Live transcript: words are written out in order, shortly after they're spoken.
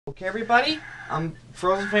Okay, everybody, I'm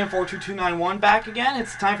FrozenFan42291 back again.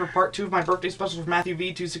 It's time for part 2 of my birthday special for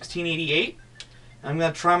MathewV21688. I'm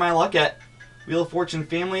going to try my luck at Wheel of Fortune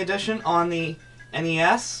Family Edition on the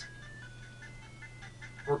NES.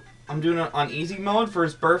 I'm doing it on easy mode for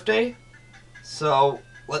his birthday. So,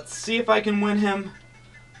 let's see if I can win him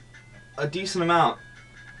a decent amount.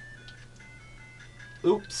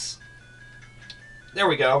 Oops. There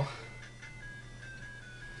we go.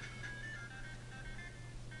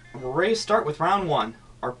 We're ready to start with round 1.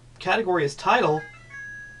 Our category is title,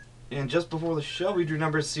 and just before the show we drew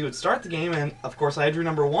numbers to see who would start the game, and of course I drew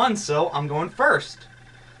number 1, so I'm going first.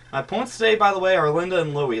 My opponents today, by the way, are Linda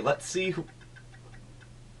and Louie. Let's see who...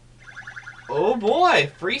 Oh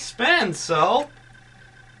boy, free spin, so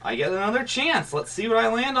I get another chance. Let's see what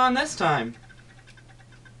I land on this time.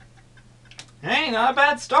 Hey, not a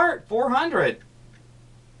bad start, 400.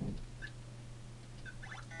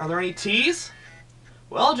 Are there any T's?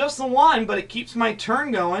 Well, just the one, but it keeps my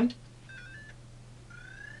turn going.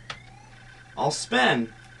 I'll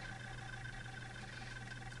spin.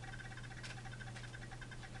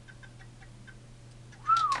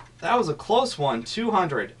 That was a close one,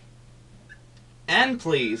 200. N,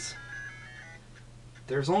 please.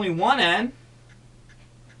 There's only one N.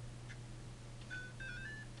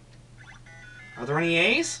 Are there any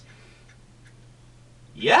A's?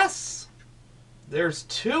 Yes! There's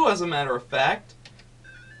 2, as a matter of fact.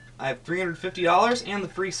 I have $350 and the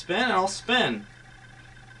free spin, and I'll spin.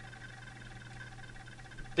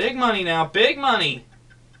 Big money now, big money!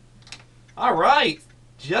 Alright,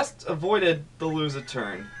 just avoided the lose a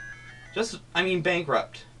turn.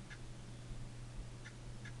 Bankrupt.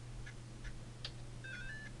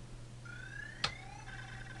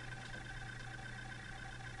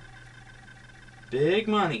 Big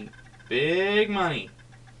money, big money.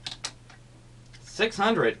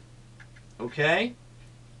 600, okay.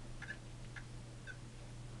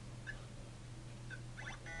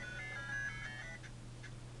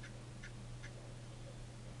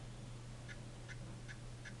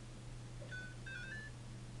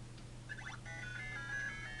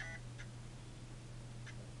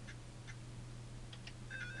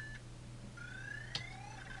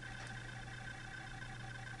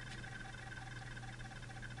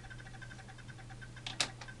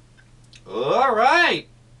 Alright!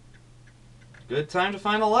 Good time to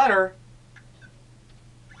find a letter.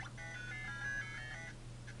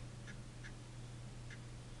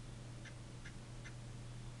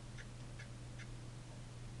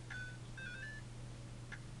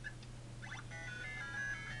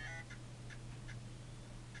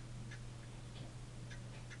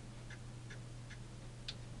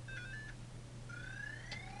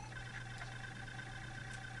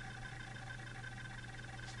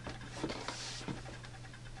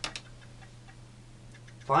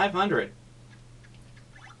 $500.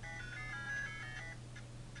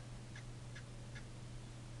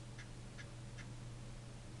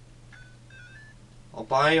 I'll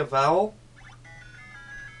buy a vowel.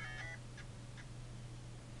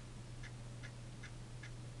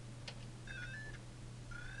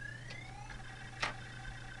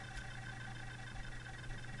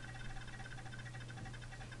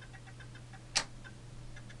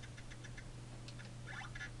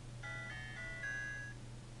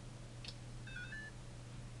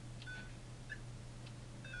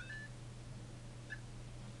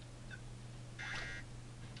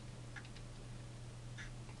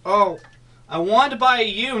 Oh, I wanted to buy a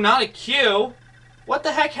U, not a Q. What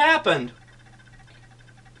the heck happened?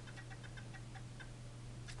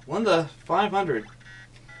 Linda, 500.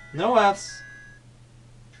 No F's.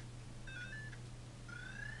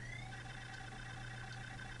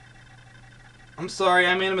 I'm sorry,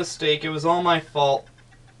 I made a mistake. It was all my fault.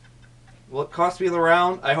 Will it cost me the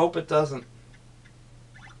round? I hope it doesn't.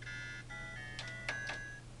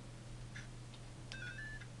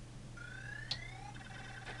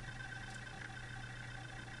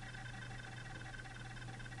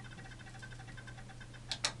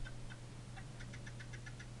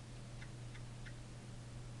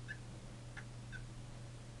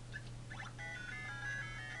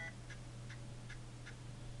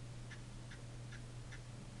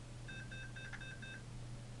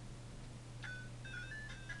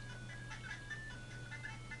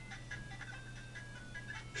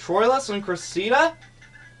 Troilus and Cressida?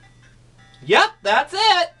 Yep, that's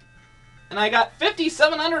it! And I got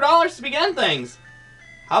 $5,700 to begin things.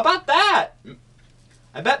 How about that?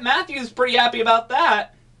 I bet Mathew's pretty happy about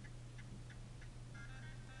that.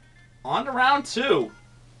 On to round 2.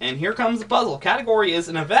 And here comes the puzzle. Category is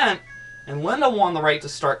an event, and Linda won the right to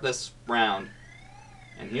start this round.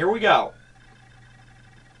 And here we go.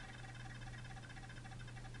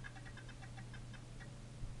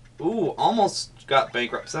 Ooh, almost got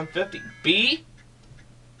bankrupt. 750. B?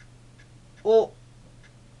 Well,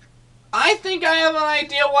 I think I have an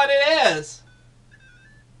idea what it is.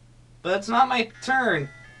 But it's not my turn.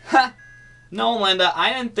 Ha! No, Linda,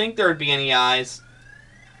 I didn't think there would be any eyes.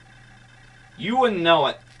 You wouldn't know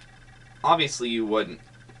it. Obviously you wouldn't.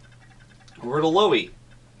 Over to Louie.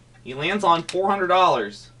 He lands on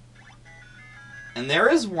 $400. And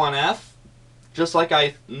there is one F, just like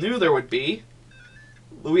I knew there would be.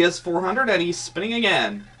 Louie has 400 and he's spinning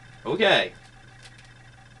again. Okay.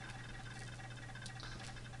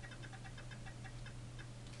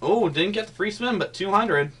 Oh, didn't get the free spin, but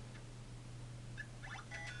 200.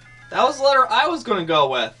 That was the letter I was going to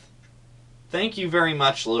go with. Thank you very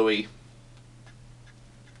much, Louie.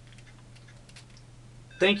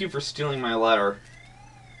 Thank you for stealing my letter.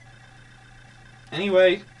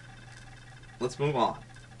 Anyway, let's move on.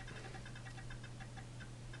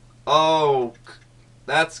 Oh,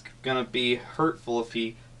 that's gonna be hurtful if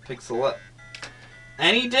he picks a letter.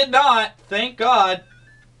 And he did not, thank God.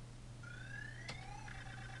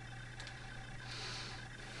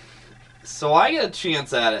 So I get a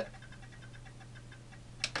chance at it.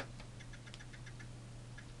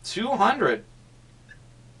 200.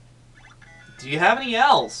 Do you have any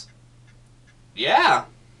L's? Yeah.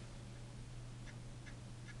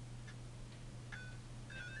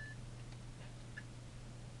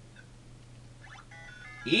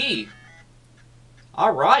 E.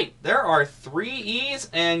 Alright, there are 3 E's,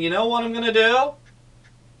 and you know what I'm going to do?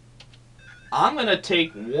 I'm going to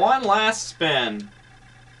take one last spin.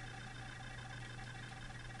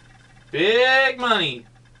 Big money.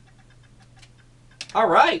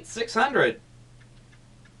 Alright, 600.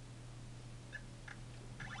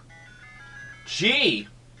 G.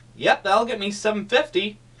 Yep, that'll get me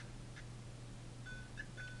 750.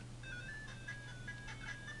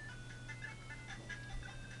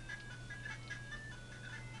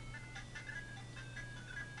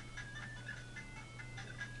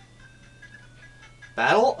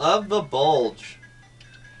 Battle of the Bulge.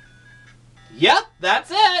 Yep, that's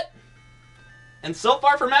it. And so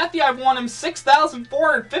far for Mathew, I've won him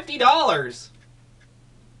 $6,450.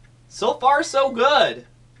 So far, so good.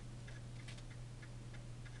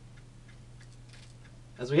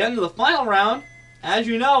 As we head into the final round, as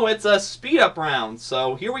you know, it's a speed-up round.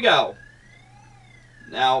 So here we go.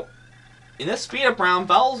 Now, in this speed-up round,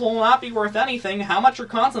 vowels will not be worth anything. How much are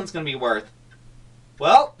consonants going to be worth?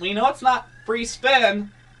 Well, we know it's not free spin.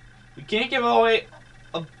 We can't give away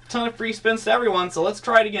a ton of free spins to everyone, so let's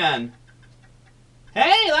try it again.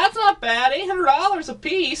 Hey, that's not bad. $800 a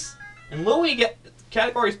piece. And Louie, get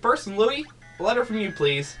categories person. Louie, a letter from you,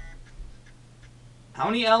 please. How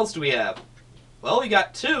many L's do we have? Well, we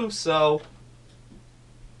got 2, so...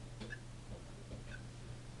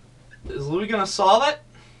 Is Louie going to solve it?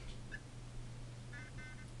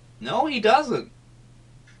 No, he doesn't.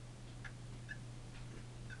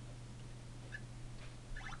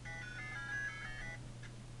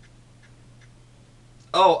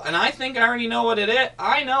 Oh, and I think I already know what it is.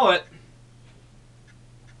 I know it.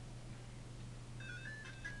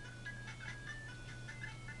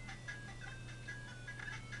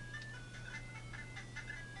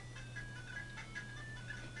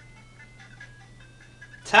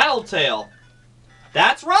 Tattletale.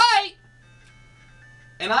 That's right.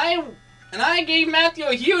 And I gave Mathew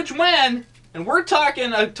a huge win, and we're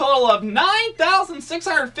talking a total of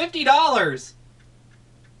 $9,650.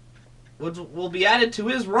 Which will be added to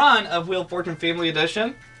his run of Wheel of Fortune Family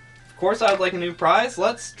Edition. Of course, I would like a new prize.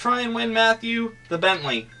 Let's try and win Mathew the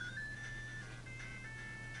Bentley.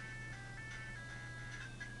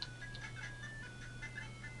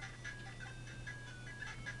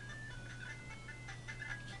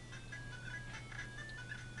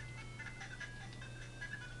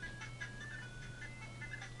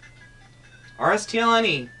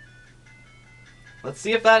 RSTLNE. Let's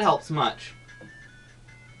see if that helps much.